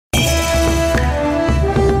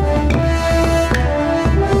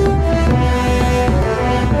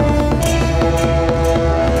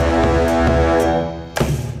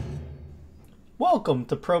welcome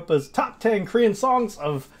to Proppa's Top 10 Korean Songs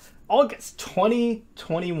of August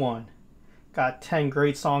 2021. Got 10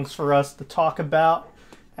 great songs for us to talk about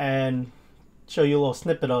and show you a little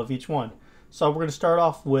snippet of each one. So we're going to start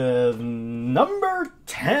off with number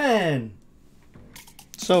 10.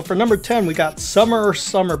 So for number 10, we got Summer or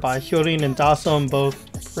Summer by Hyorin and Dasom,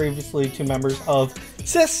 both previously two members of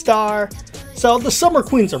Sistar. So the Summer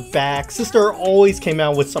Queens are back. Sistar always came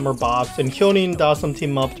out with summer bops, and Hyorin and Dasom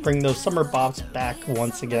team up to bring those summer bops back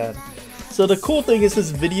once again. So the cool thing is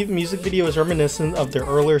this music video is reminiscent of their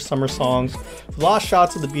earlier summer songs, with a lot of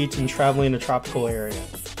shots of the beach and traveling in a tropical area.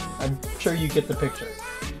 I'm sure you get the picture,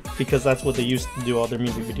 because that's what they used to do all their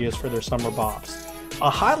music videos for their summer bops. A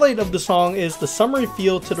highlight of the song is the summery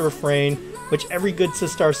feel to the refrain, which every good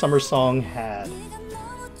Sistar summer song had.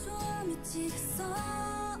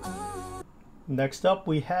 Next up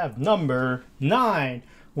we have number 9,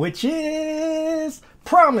 which is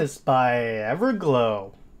Promise by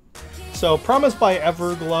Everglow. So Promise by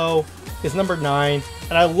Everglow is number 9,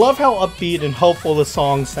 and I love how upbeat and hopeful the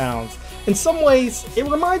song sounds. In some ways, it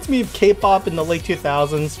reminds me of K-pop in the late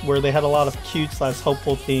 2000s, where they had a lot of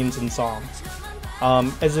cute/hopeful themes and songs.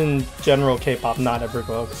 As in general K-pop, not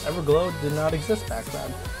Everglow, because Everglow did not exist back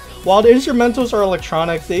then. While the instrumentals are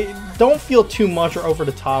electronic, they don't feel too much or over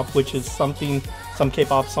the top, which is something some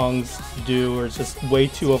K-pop songs do, or it's just way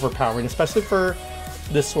too overpowering, especially for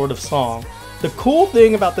this sort of song. The cool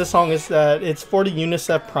thing about this song is that it's for the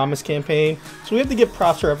UNICEF Promise campaign, so we have to give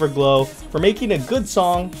props to Everglow for making a good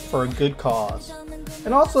song for a good cause.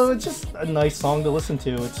 And also, it's just a nice song to listen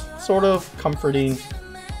to. It's sort of comforting,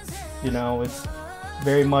 you know, it's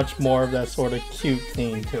very much more of that sort of cute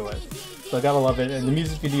theme to it. So I gotta love it, and the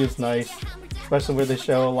music video is nice, especially where they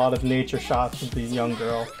show a lot of nature shots of the young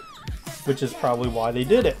girl, which is probably why they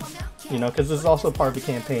did it, you know, because this is also part of the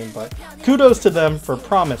campaign. But kudos to them for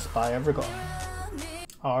Promise by Everglow.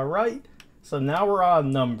 Alright, so now we're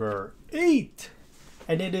on number 8,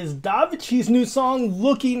 and it is Davichi's new song,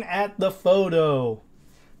 Looking at the Photo.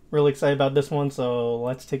 Really excited about this one, so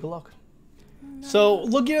let's take a look. So,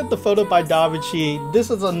 Looking at the Photo by Davichi, this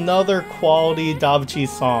is another quality Davichi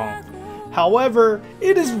song. However,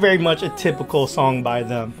 it is very much a typical song by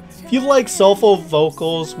them. If you like soulful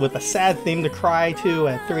vocals with a sad theme to cry to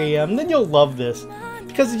at 3 AM, then you'll love this,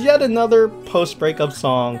 because it's yet another post-breakup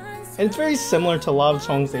song, and it's very similar to a lot of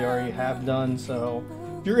songs they already have done, so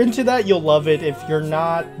if you're into that, you'll love it. If you're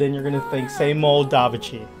not, then you're gonna think same old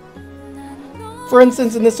Davichi. For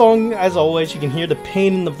instance, in this song, as always, you can hear the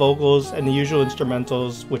pain in the vocals and the usual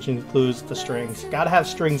instrumentals, which includes the strings. Gotta have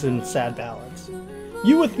strings in sad ballads.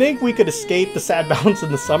 You would think we could escape the sad ballads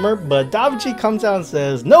in the summer, but Davichi comes out and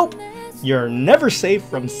says, nope, you're never safe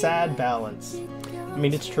from sad ballads. I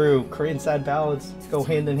mean, it's true, Korean sad ballads go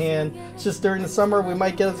hand in hand. It's just during the summer we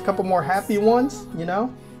might get a couple more happy ones, you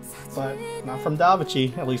know? But not from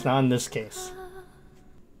Davichi, at least not in this case.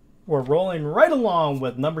 We're rolling right along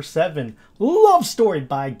with number 7, Love Story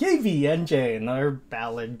by KVNJ, another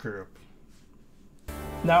ballad group.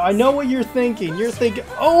 Now, I know what you're thinking. You're thinking,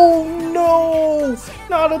 oh no,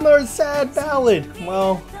 not another sad ballad.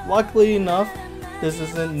 Well, luckily enough, this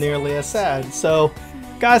isn't nearly as sad. So,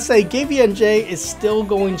 gotta say, KVNJ is still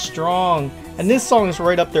going strong. And this song is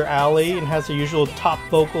right up their alley and has the usual top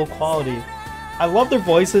vocal quality. I love their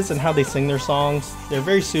voices and how they sing their songs. They're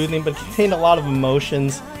very soothing, but contain a lot of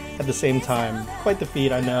emotions at the same time. Quite the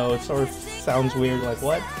feat, I know. It sort of sounds weird, like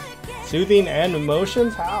what? Soothing and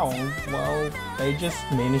emotions? How? Well, they just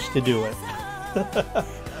managed to do it.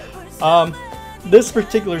 This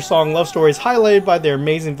particular song, Love Story, is highlighted by their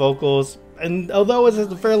amazing vocals, and although it's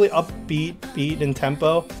a fairly upbeat beat and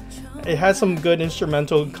tempo, it has some good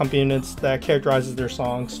instrumental accompaniments that characterizes their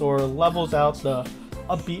songs, or levels out the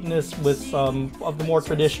upbeatness with some of the more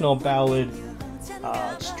traditional ballad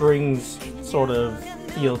strings sort of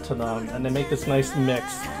feel to them, and they make this nice mix.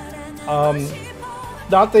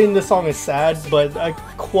 Not saying this song is sad, but a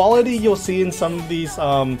quality you'll see in some of these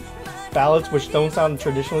ballads which don't sound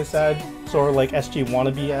traditionally sad, sort of like SG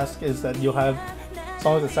Wannabe-esque, is that you'll have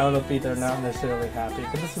songs that sound upbeat that are not necessarily happy,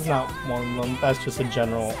 but this is not one of them. That's just a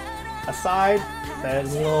general aside, that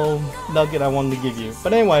little nugget I wanted to give you.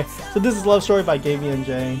 But anyway, so this is Love Story by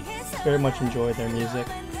KVNJ. Very much enjoy their music,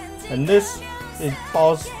 and this, it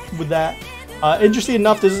falls with that. Interesting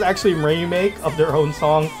enough, this is actually a remake of their own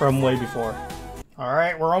song from way before.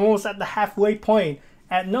 Alright, we're almost at the halfway point.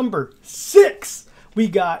 At number 6, we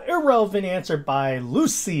got Irrelevant Answer by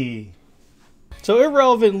Lucy. So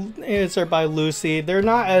Irrelevant Answer by Lucy, they're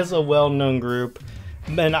not as a well-known group.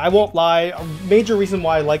 And I won't lie, a major reason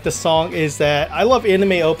why I like this song is that I love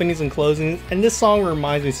anime openings and closings, and this song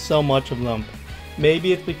reminds me so much of them.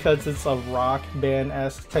 Maybe it's because it's a rock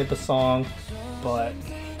band-esque type of song, but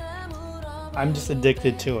I'm just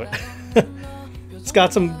addicted to it. It's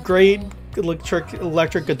got some great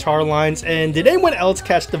electric guitar lines, and did anyone else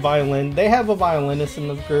catch the violin? They have a violinist in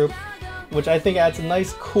the group, which I think adds a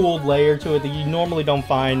nice cool layer to it that you normally don't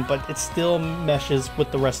find, but it still meshes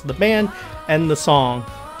with the rest of the band and the song.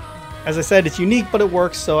 As I said, it's unique, but it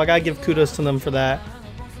works, so I gotta give kudos to them for that.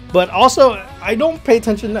 But also, I don't pay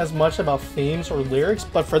attention as much about themes or lyrics,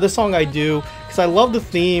 but for this song I do, because I love the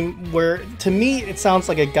theme where, to me, it sounds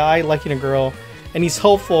like a guy liking a girl, and he's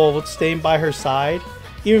hopeful with staying by her side,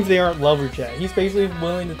 even if they aren't lovers yet. He's basically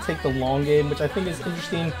willing to take the long game, which I think is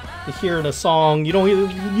interesting to hear in a song. You don't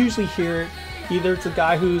usually hear it. Either it's a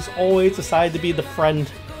guy who's always decided to be the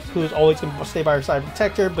friend who's always going to stay by her side and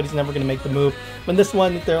protect her, but he's never going to make the move. But this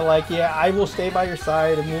one, they're like, yeah, I will stay by your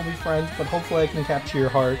side and we'll be friends, but hopefully I can capture your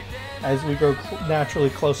heart as we grow naturally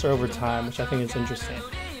closer over time, which I think is interesting.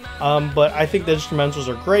 But I think the instrumentals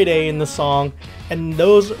are grade A in the song, and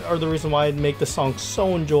those are the reason why I make the song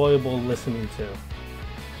so enjoyable listening to.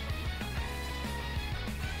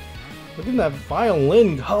 Look at that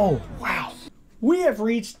violin go. Wow. We have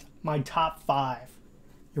reached my top 5.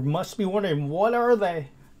 You must be wondering, what are they?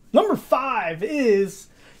 Number 5 is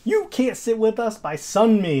You Can't Sit With Us by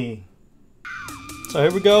Sunmi. So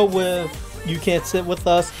here we go with You Can't Sit With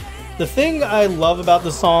Us. The thing I love about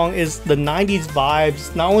the song is the 90s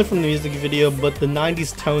vibes, not only from the music video, but the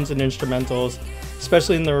 90s tones and instrumentals,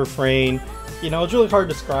 especially in the refrain. You know, it's really hard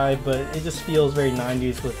to describe, but it just feels very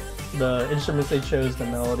 90s with the instruments they chose, the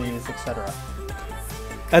melodies, etc.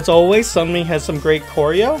 As always, Sunmi has some great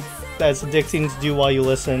choreo that's addicting to do while you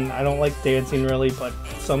listen. I don't like dancing really, but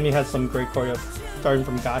Sunmi has some great choreo, starting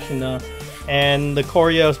from Gashina. And the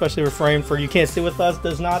choreo, especially refrain for You Can't Stay With Us,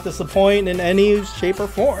 does not disappoint in any shape or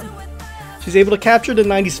form. She's able to capture the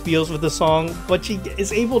 90s feels with the song, but she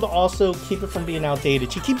is able to also keep it from being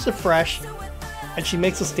outdated. She keeps it fresh, and she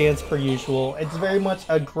makes a stance per usual. It's very much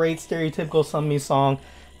a great stereotypical Sunmi song,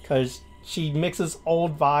 because she mixes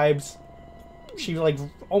old vibes. She like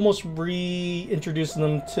almost reintroduces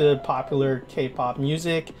them to popular K-pop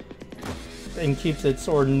music and keeps it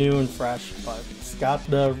sort of new and fresh, but it's got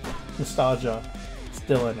the nostalgia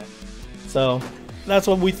still in it. So that's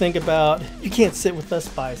what we think about You Can't Sit With Us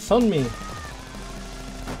by Sunmi.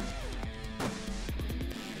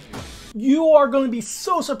 You are going to be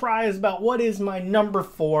so surprised about what is my number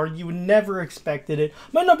 4. You would never expected it.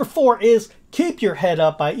 My number 4 is Keep Your Head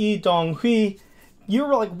Up by Lee Dong-hui. You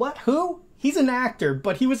were like, what? Who? He's an actor,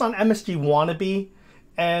 but he was on MSG Wannabe,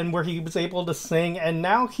 and where he was able to sing, and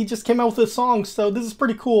now he just came out with a song, so this is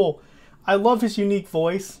pretty cool. I love his unique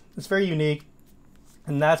voice. It's very unique,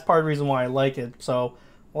 and that's part of the reason why I like it. So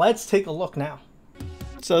let's take a look now.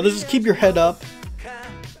 So this is Keep Your Head Up.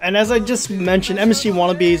 And as I just mentioned, MSG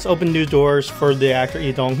Wannabes opened new doors for the actor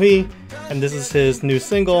Lee Dong-hui, and this is his new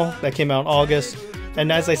single that came out in August.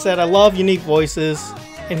 And as I said, I love unique voices,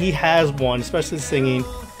 and he has one, especially singing.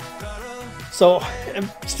 So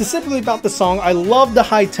specifically about the song, I love the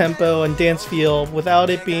high tempo and dance feel without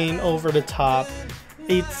it being over the top.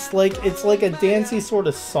 It's like a dancey sort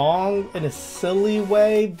of song in a silly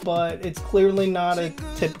way, but it's clearly not a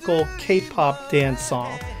typical K-pop dance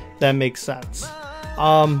song. That makes sense.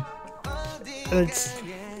 And it's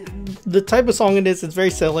the type of song it is. It's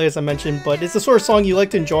very silly, as I mentioned, but it's the sort of song you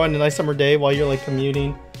like to enjoy on a nice summer day while you're like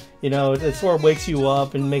commuting. You know, it sort of wakes you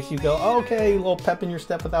up and makes you go, oh, okay, a little pep in your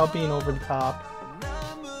step without being over the top.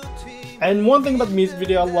 And one thing about the music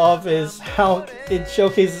video I love is how it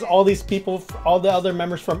showcases all these people, all the other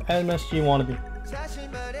members from MSG Wannabe.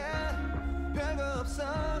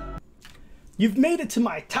 You've made it to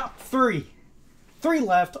my top 3. 3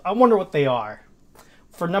 left. I wonder what they are.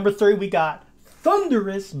 For number 3, we got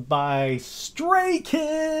Thunderous by Stray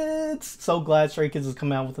Kids. So glad Stray Kids has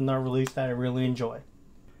come out with another release that I really enjoy.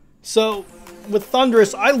 So with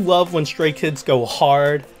Thunderous, I love when Stray Kids go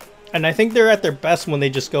hard. And I think they're at their best when they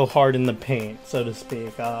just go hard in the paint, so to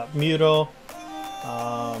speak. Muto,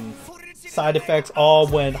 Side Effects all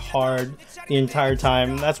went hard the entire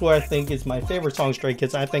time. That's what I think is my favorite song, Stray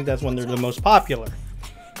Kids. I think that's when they're the most popular.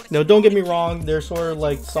 No, don't get me wrong, they're sort of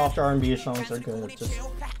like soft R&B songs are good.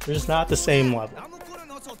 They're just not the same level.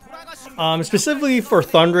 Specifically for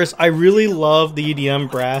Thunderous, I really love the EDM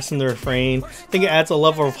brass in the refrain. I think it adds a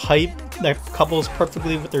level of hype that couples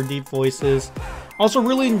perfectly with their deep voices. Also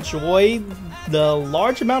really enjoy the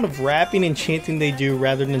large amount of rapping and chanting they do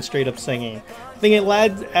rather than straight up singing. I think it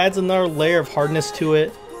adds another layer of hardness to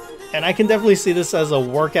it, and I can definitely see this as a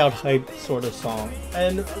workout hype sort of song.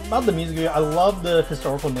 And about the music video, I love the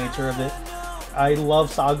historical nature of it. I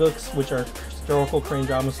love saguks, which are historical Korean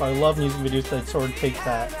drama, so I love music videos that sort of take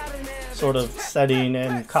that sort of setting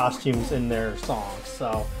and costumes in their songs.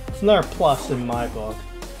 So it's another plus in my book.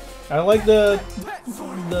 I like the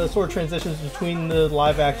sort of transitions between the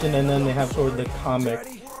live action and then they have sort of the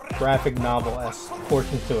comic graphic novel-esque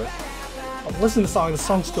portion to it. But listen to the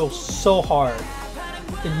songs go so hard.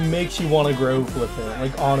 It makes you want to groove with it,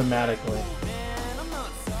 like automatically.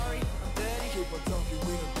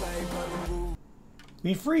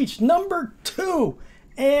 We've reached number 2,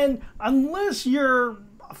 and unless you're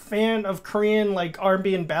a fan of Korean like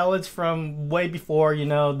R&B and ballads from way before, you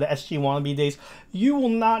know, the SG Wannabe days, you will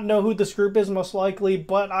not know who this group is most likely,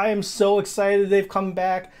 but I am so excited they've come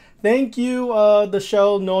back. Thank you, the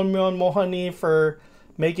show Nonmyeon Mohani, for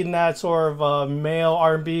making that sort of male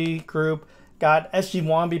R&B group. Got SG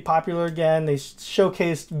Wannabe popular again. They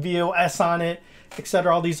showcased VOS on it,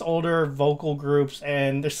 etc. All these older vocal groups,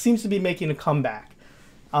 and there seems to be making a comeback,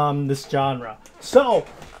 this genre. So,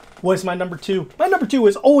 what's my number 2? My number 2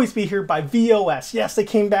 is Always Be Here by VOS. Yes, they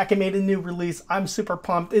came back and made a new release. I'm super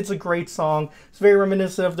pumped. It's a great song. It's very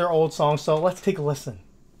reminiscent of their old song, so let's take a listen.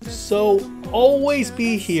 So, Always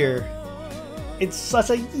Be Here. It's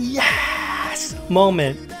such a yes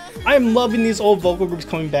moment. I'm loving these old vocal groups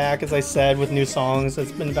coming back, as I said, with new songs.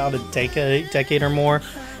 It's been about a decade or more.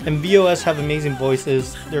 And VOS have amazing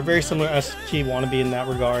voices. They're very similar to SG Wannabe in that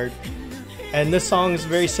regard. And this song is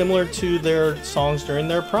very similar to their songs during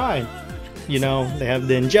their prime. You know, they have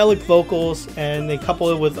the angelic vocals and they couple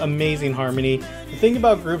it with amazing harmony. The thing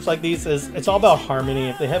about groups like these is it's all about harmony.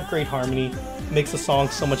 If they have great harmony, it makes the song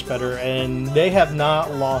so much better. And they have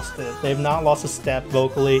not lost it. They have not lost a step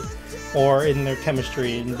vocally or in their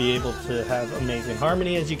chemistry and be able to have amazing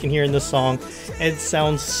harmony, as you can hear in this song. It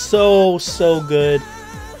sounds so good.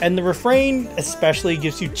 And the refrain especially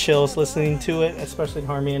gives you chills listening to it, especially the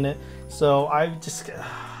harmony in it. So I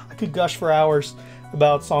could gush for hours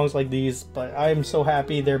about songs like these, but I am so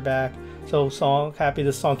happy they're back. So happy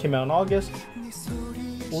this song came out in August.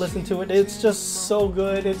 Listen to it, it's just so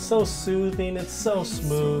good. It's so soothing, it's so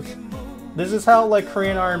smooth. This is how like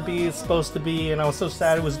Korean R&B is supposed to be, and I was so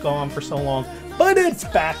sad it was gone for so long. But it's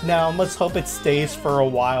back now, and let's hope it stays for a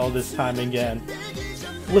while this time again.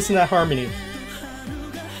 Listen to that harmony.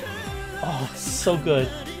 Oh, it's so good.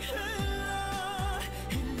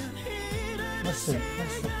 Listen.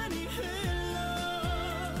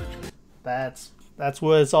 That's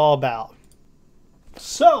what it's all about.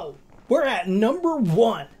 So, we're at number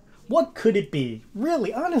 1. What could it be?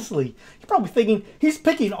 Really, honestly, you're probably thinking he's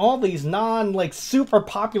picking all these super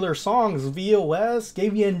popular songs. VOS,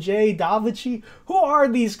 KBNJ, Davichi. Who are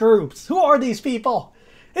these groups? Who are these people?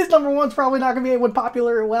 His number 1's probably not going to be anyone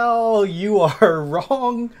popular. Well, you are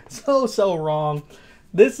wrong. So wrong.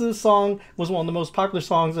 This song was one of the most popular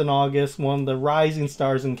songs in August, one of the rising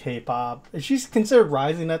stars in K-pop. Is she considered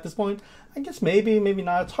rising at this point? I guess maybe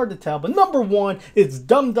not. It's hard to tell. But number 1 is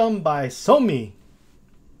Dum Dum by Somi.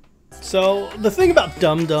 So, the thing about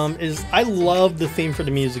Dum Dum is I love the theme for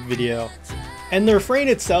the music video. And the refrain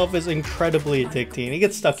itself is incredibly addicting. It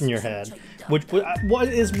gets stuck in your head. Which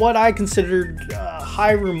is what I considered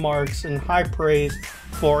high remarks and high praise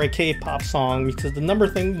for a K-pop song, because the number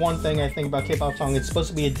 1 thing I think about K-pop song, it's supposed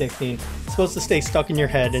to be addicting. It's supposed to stay stuck in your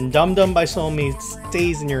head, and Dum Dum by Somi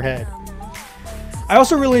stays in your head. I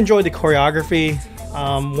also really enjoyed the choreography.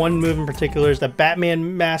 One move in particular is the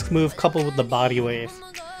Batman mask move coupled with the body wave.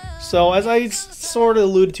 So as I sort of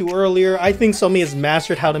alluded to earlier, I think Somi has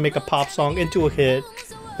mastered how to make a pop song into a hit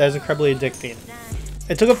that is incredibly addicting.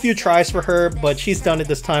 It took a few tries for her, but she's done it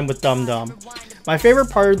this time with Dum Dum. My favorite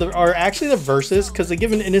part are actually the verses, because they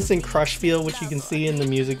give an innocent crush feel, which you can see in the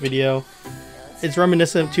music video. It's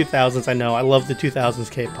reminiscent of 2000s, I know. I love the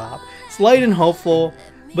 2000s K-pop. It's light and hopeful,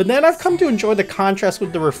 but then I've come to enjoy the contrast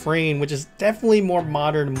with the refrain, which is definitely more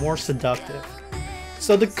modern and more seductive.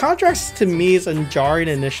 So the contrast to me is jarring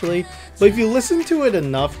initially, but if you listen to it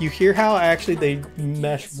enough, you hear how actually they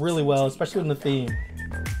mesh really well, especially in the theme.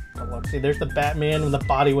 Let's see, there's the Batman with the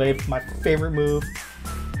body wave, my favorite move.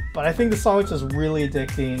 But I think the song is just really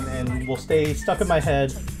addicting and will stay stuck in my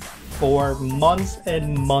head for months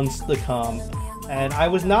and months to come. And I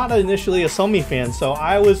was not initially a Somi fan, so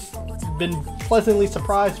I was been pleasantly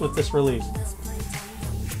surprised with this release.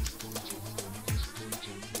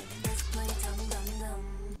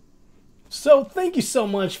 So thank you so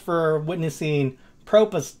much for witnessing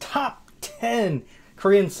Proppa's top 10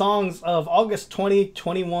 Korean songs of August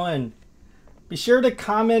 2021. Be sure to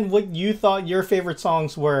comment what you thought your favorite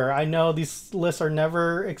songs were. I know these lists are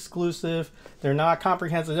never exclusive. They're not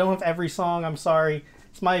comprehensive. They don't have every song. I'm sorry.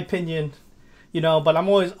 It's my opinion. you know, but I'm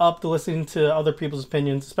always up to listening to other people's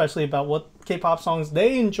opinions, especially about what K-pop songs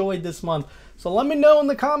they enjoyed this month. So let me know in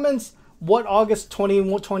the comments what August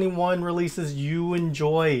 2021 releases you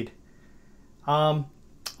enjoyed.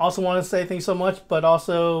 Also want to say thanks so much, but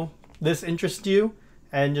also this interests you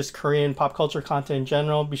and just Korean pop culture content in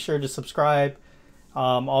general, be sure to subscribe.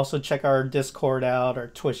 Also check our Discord out, our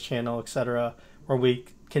Twitch channel, etc., where we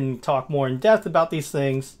can talk more in depth about these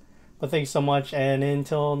things. But thanks so much, and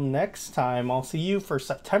until next time, I'll see you for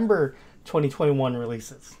September 2021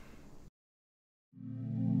 releases.